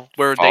the hell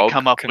word they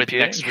come up with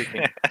next week.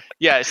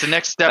 Yeah, it's the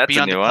next step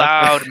beyond the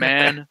cloud,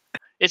 man.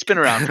 It's been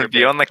around for a bit.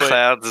 Beyond the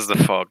clouds is the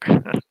fog.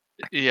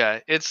 Yeah,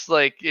 it's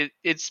like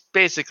it's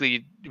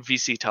basically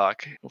VC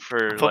talk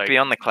for like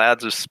beyond the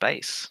clouds was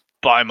space.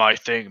 Buy my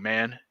thing,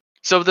 man.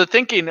 So the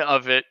thinking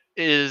of it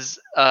is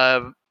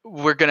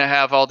we're going to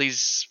have all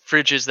these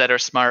fridges that are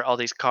smart, all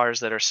these cars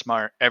that are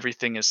smart,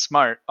 everything is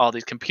smart, all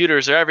these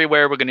computers are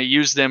everywhere. We're going to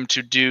use them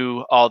to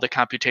do all the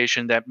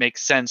computation that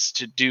makes sense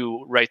to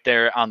do right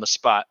there on the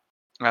spot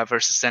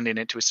versus sending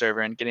it to a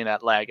server and getting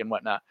that lag and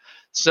whatnot.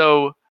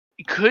 So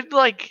could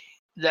like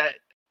that,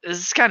 this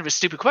is kind of a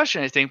stupid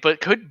question, I think,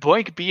 but could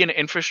BOINC be an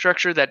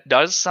infrastructure that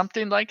does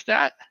something like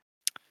that?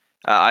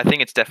 I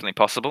think it's definitely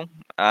possible.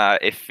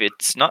 If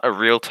it's not a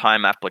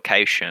real-time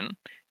application,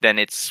 then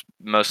it's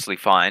mostly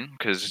fine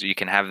because you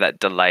can have that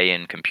delay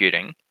in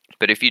computing.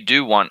 But if you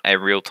do want a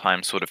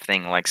real-time sort of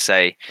thing, like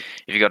say,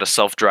 if you've got a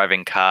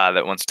self-driving car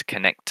that wants to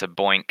connect to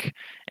BOINC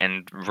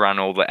and run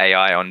all the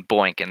AI on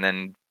BOINC and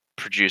then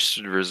produce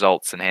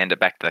results and hand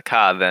it back to the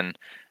car, then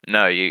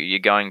no, you're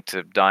going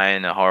to die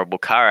in a horrible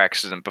car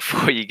accident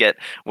before you get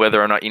whether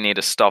or not you need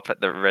to stop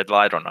at the red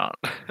light or not.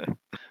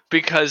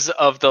 Because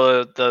of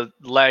the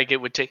lag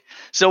it would take.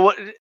 So what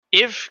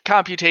if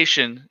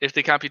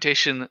the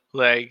computation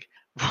lag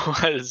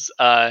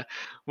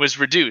was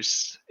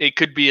reduced, it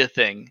could be a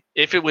thing.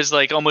 If it was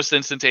like almost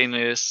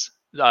instantaneous,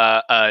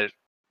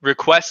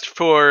 request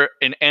for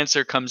an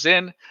answer comes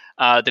in,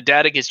 the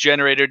data gets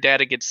generated,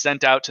 data gets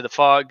sent out to the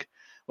fog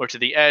or to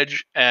the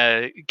edge,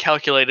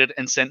 calculated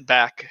and sent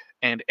back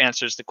and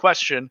answers the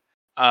question.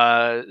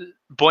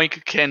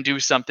 BOINC can do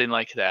something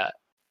like that.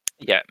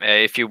 Yeah,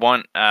 if you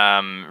want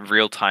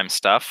real-time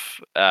stuff,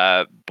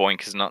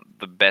 Boink is not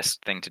the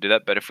best thing to do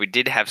that. But if we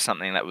did have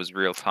something that was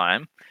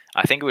real-time,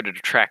 I think it would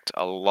attract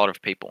a lot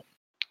of people.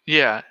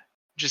 Yeah,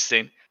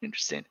 interesting.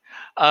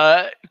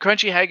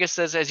 Crunchy Haggis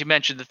says, as you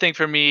mentioned, the thing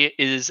for me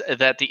is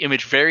that the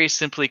image very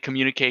simply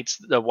communicates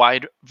the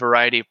wide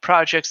variety of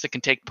projects that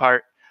can take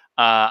part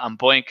on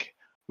Boink,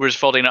 whereas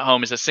Folding at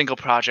Home is a single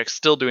project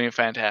still doing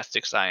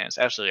fantastic science.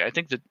 Absolutely. I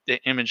think the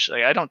image,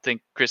 I don't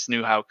think Chris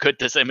knew how good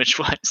this image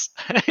was.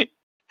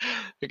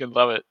 I can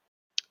love it.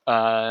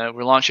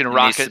 We're launching a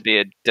rocket. Needs to be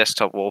a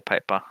desktop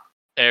wallpaper.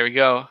 There we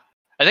go.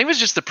 I think it was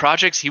just the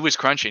projects he was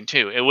crunching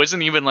too. It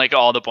wasn't even like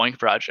all the Boink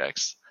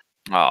projects.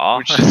 Aww.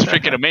 Which is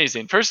freaking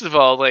amazing. First of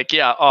all,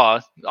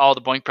 all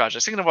the Boink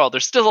projects. Second of all,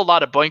 there's still a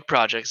lot of Boink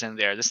projects in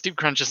there. The Steve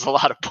crunches a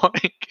lot of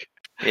Boink.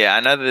 Yeah, I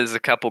know there's a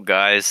couple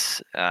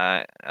guys.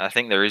 I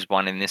think there is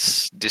one in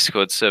this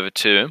Discord server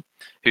too,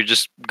 who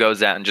just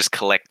goes out and just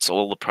collects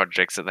all the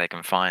projects that they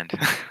can find.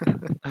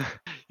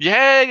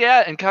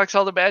 Yeah, and collects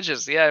all the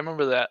badges. Yeah, I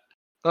remember that.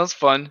 That was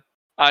fun.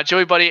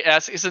 Joey Buddy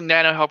asks, isn't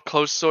NanoHub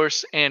closed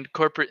source and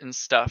corporate and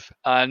stuff?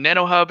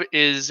 NanoHub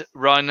is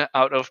run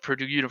out of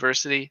Purdue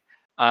University.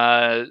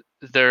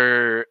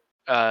 They're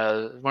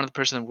one of the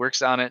person that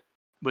works on it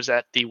was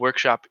at the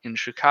workshop in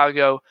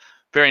Chicago.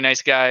 Very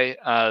nice guy.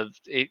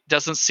 It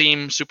doesn't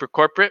seem super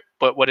corporate,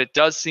 but what it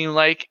does seem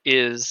like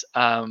is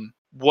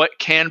what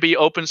can be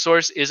open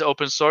source is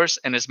open source,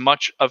 and as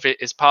much of it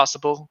as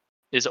possible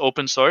is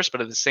open source. But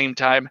at the same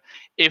time,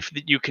 if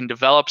you can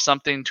develop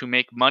something to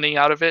make money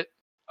out of it,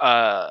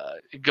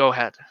 go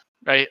ahead.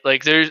 Right?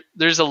 Like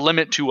there's a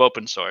limit to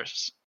open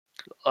source.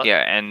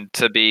 Yeah, and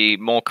to be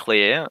more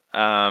clear,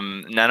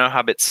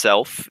 NanoHub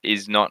itself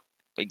is not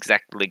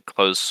exactly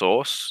closed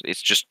source.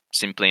 It's just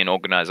simply an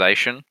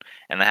organization,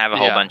 and they have a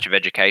whole bunch of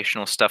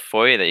educational stuff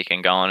for you that you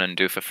can go on and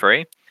do for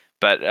free.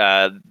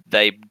 But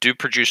they do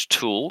produce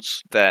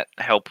tools that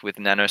help with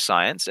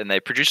nanoscience, and they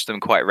produce them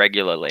quite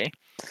regularly.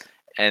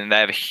 And they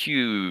have a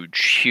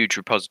huge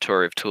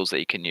repository of tools that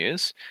you can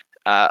use.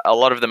 A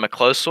lot of them are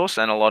closed source,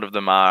 and a lot of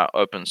them are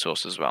open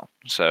source as well.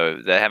 So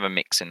they have a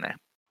mix in there.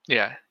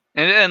 Yeah,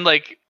 and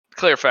like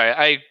clarify,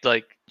 I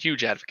like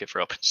huge advocate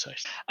for open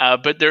source.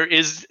 But there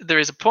is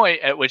a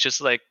point at which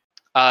it's like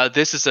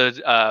this is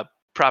a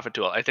profit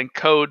tool. I think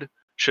code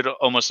should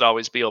almost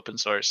always be open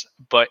source.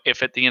 But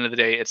if at the end of the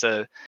day it's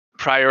a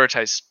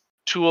prioritized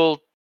tool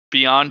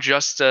beyond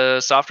just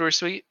a software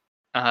suite,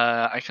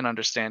 I can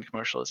understand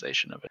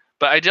commercialization of it.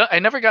 But I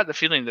never got the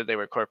feeling that they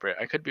were corporate.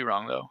 I could be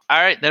wrong though.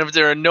 All right, then if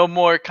there are no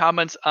more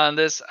comments on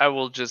this, I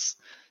will just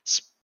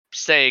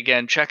say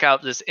again, check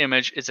out this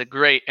image. It's a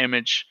great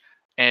image.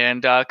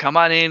 And come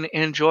on in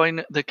and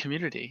join the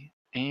community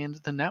and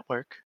the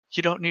network.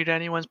 You don't need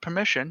anyone's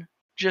permission.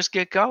 Just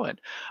get going.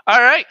 All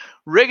right,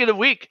 rig of the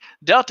week.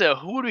 Delta,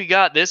 who do we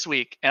got this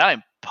week? And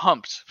I'm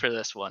pumped for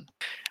this one.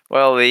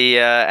 Well, the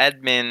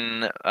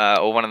admin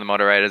or one of the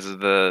moderators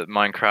of the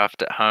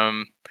Minecraft at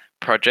Home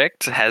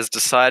project has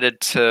decided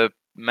to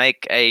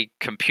make a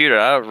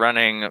computer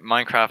running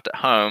Minecraft at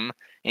Home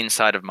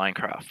inside of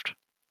Minecraft.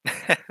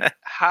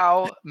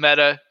 How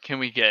meta can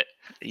we get?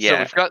 Yeah. So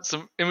we've got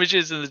some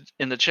images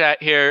in the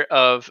chat here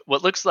of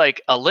what looks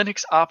like a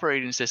Linux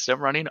operating system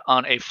running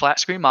on a flat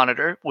screen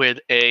monitor with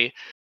a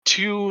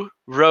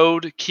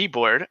 2-road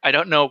keyboard. I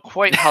don't know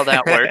quite how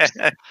that works.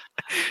 It's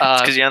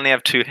because you only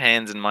have 2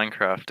 hands in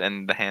Minecraft,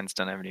 and the hands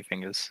don't have any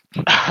fingers.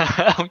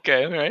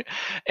 Okay, all right.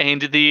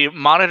 And the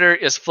monitor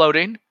is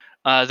floating.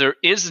 There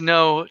is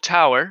no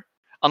tower,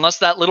 unless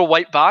that little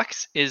white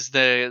box is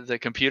the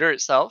computer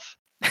itself.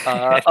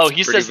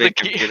 He says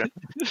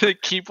the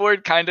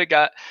keyboard kind of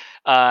got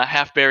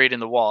half buried in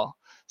the wall.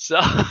 So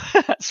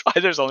that's why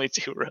there's only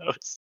 2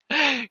 rows.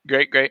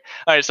 Great.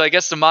 All right, so I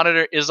guess the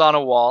monitor is on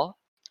a wall.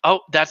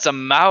 Oh, that's a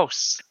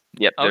mouse.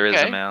 Yep, there is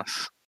a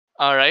mouse.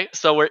 All right,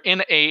 so we're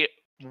in a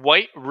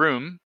white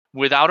room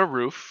without a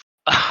roof.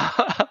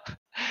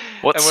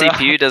 What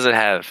CPU does it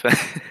have?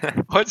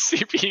 What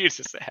CPU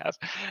does it have?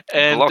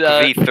 And, Block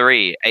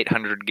V3,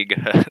 800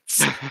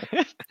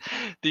 gigahertz.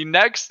 The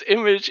next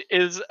image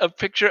is a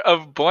picture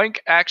of Boink.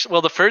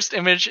 Well, the first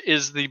image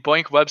is the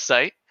Boink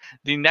website.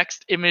 The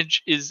next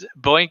image is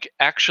Boink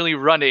actually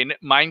running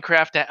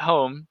Minecraft at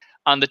Home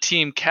on the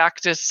team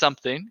Cactus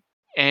something.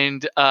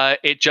 And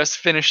it just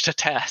finished a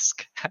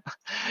task.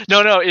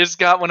 No, it's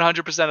got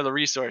 100% of the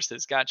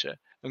resources. Gotcha.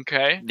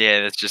 Okay. Yeah,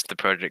 that's just the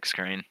project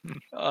screen.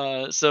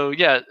 So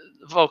yeah,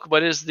 Volk,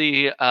 what is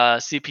the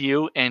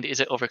CPU and is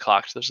it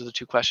overclocked? Those are the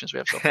 2 questions we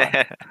have so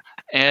far.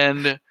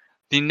 And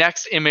the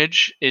next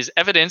image is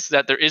evidence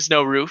that there is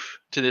no roof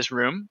to this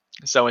room.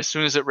 So as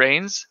soon as it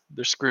rains,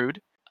 they're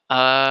screwed.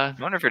 I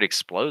wonder if it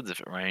explodes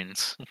if it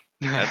rains.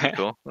 That'd be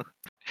cool.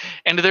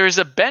 And there is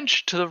a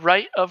bench to the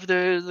right of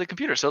the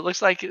computer. So it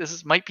looks like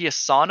this might be a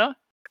sauna.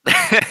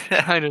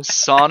 Kind of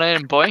sauna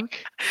and Boink.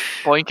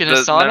 Boink in a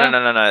sauna?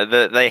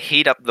 No. They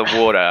heat up the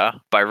water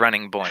by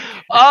running Boink.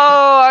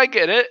 Oh, I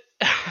get it.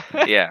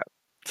 Yeah.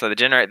 So they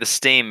generate the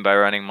steam by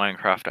running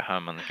Minecraft at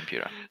Home on the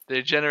computer.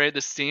 They generate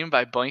the steam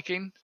by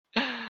boinking?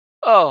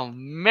 Oh,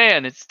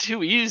 man, it's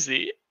too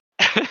easy.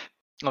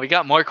 Well, we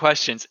got more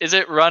questions. Is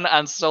it run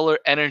on solar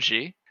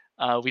energy?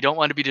 We don't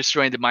want to be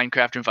destroying the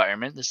Minecraft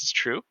environment. This is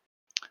true.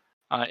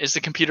 Is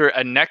the computer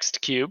a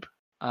Next Cube?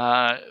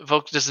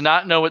 Volk does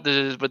not know what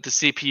the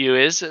CPU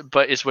is,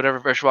 but it's whatever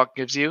VirtualBox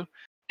gives you.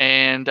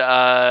 And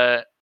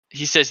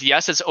he says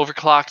yes, it's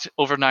overclocked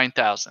over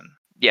 9,000.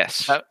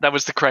 Yes. That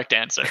was the correct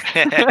answer.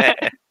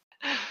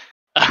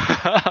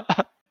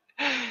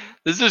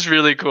 This is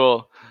really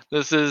cool.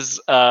 This is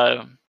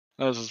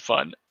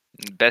fun.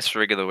 Best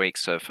rig of the week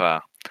so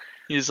far.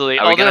 Easily.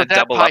 Are we going to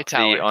double up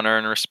the honor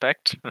and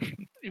respect?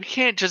 You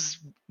can't just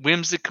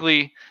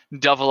whimsically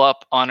double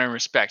up honor and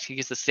respect. He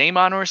gets the same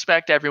honor and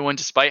respect to everyone,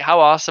 despite how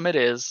awesome it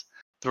is.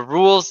 The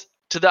rules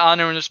to the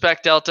honor and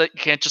respect, Delta, you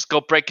can't just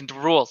go breaking the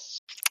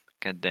rules.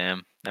 God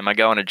damn. Am I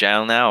going to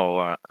jail now or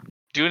what?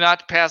 Do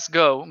not pass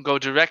go. Go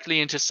directly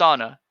into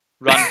sauna.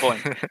 Run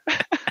boink.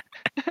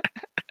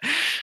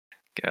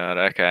 God,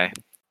 okay.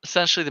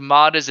 Essentially, the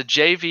mod is a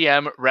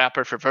JVM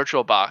wrapper for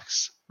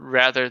VirtualBox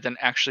rather than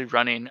actually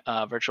running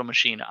a virtual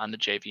machine on the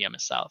JVM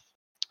itself.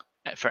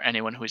 For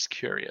anyone who is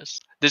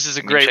curious, this is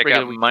a great. Check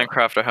out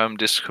Minecraft at Home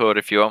Discord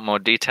if you want more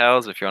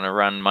details. If you want to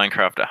run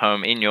Minecraft at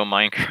home in your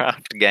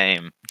Minecraft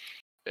game.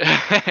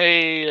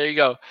 Hey, there you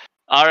go.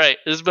 All right,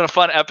 this has been a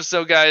fun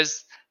episode,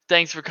 guys.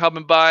 Thanks for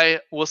coming by.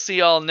 We'll see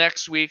y'all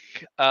next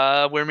week,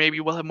 where maybe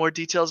we'll have more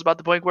details about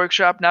the Boink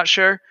Workshop. Not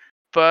sure,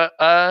 but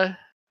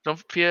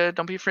don't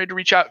be afraid to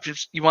reach out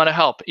if you want to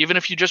help. Even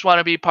if you just want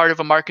to be part of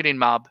a marketing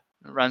mob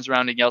that runs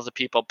around and yells at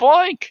people,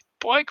 boink,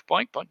 boink,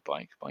 boink, boink,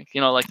 boink, boink.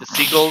 You know, like the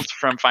seagulls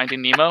from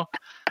Finding Nemo.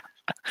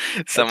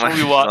 Someone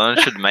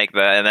should make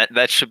that, and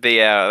that should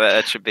be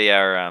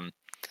our.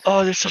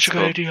 Oh, that's such a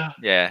good idea.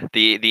 Yeah,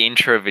 the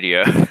intro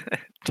video.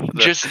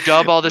 Just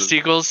dub all the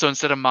seagulls, so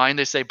instead of mine,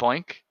 they say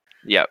boink.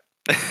 Yep.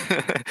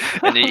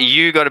 And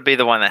you got to be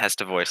the one that has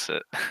to voice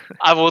it.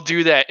 I will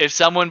do that. If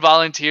someone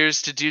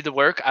volunteers to do the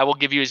work, I will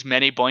give you as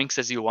many boinks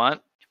as you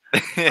want.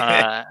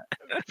 I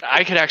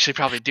could actually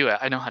probably do it.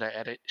 I know how to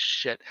edit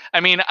shit. I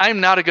mean,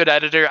 I'm not a good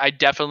editor. I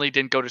definitely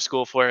didn't go to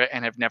school for it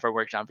and have never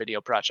worked on video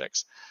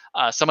projects.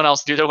 Someone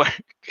else do the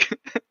work.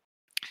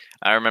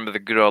 I remember the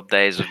good old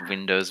days of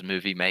Windows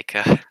Movie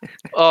Maker.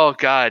 Oh,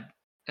 God.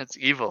 That's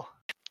evil.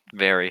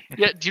 Very.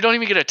 Yeah, you don't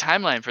even get a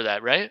timeline for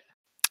that, right?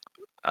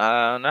 No,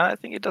 I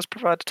think it does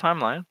provide a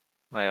timeline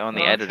on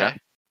the editor,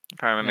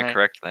 if I remember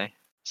correctly.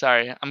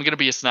 Sorry, I'm going to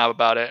be a snob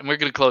about it, and we're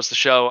going to close the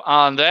show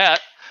on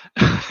that.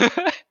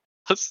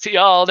 I'll see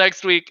y'all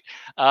next week.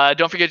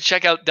 Don't forget to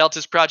check out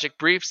Delta's project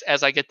briefs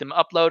as I get them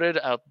uploaded.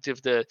 I'll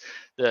give the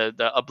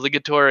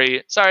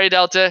obligatory. Sorry,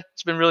 Delta.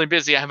 It's been really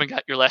busy. I haven't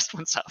got your last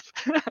ones up.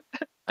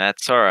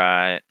 That's all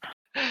right.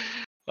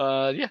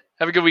 Yeah.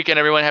 Have a good weekend,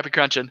 everyone. Happy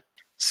crunching.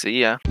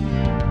 See ya.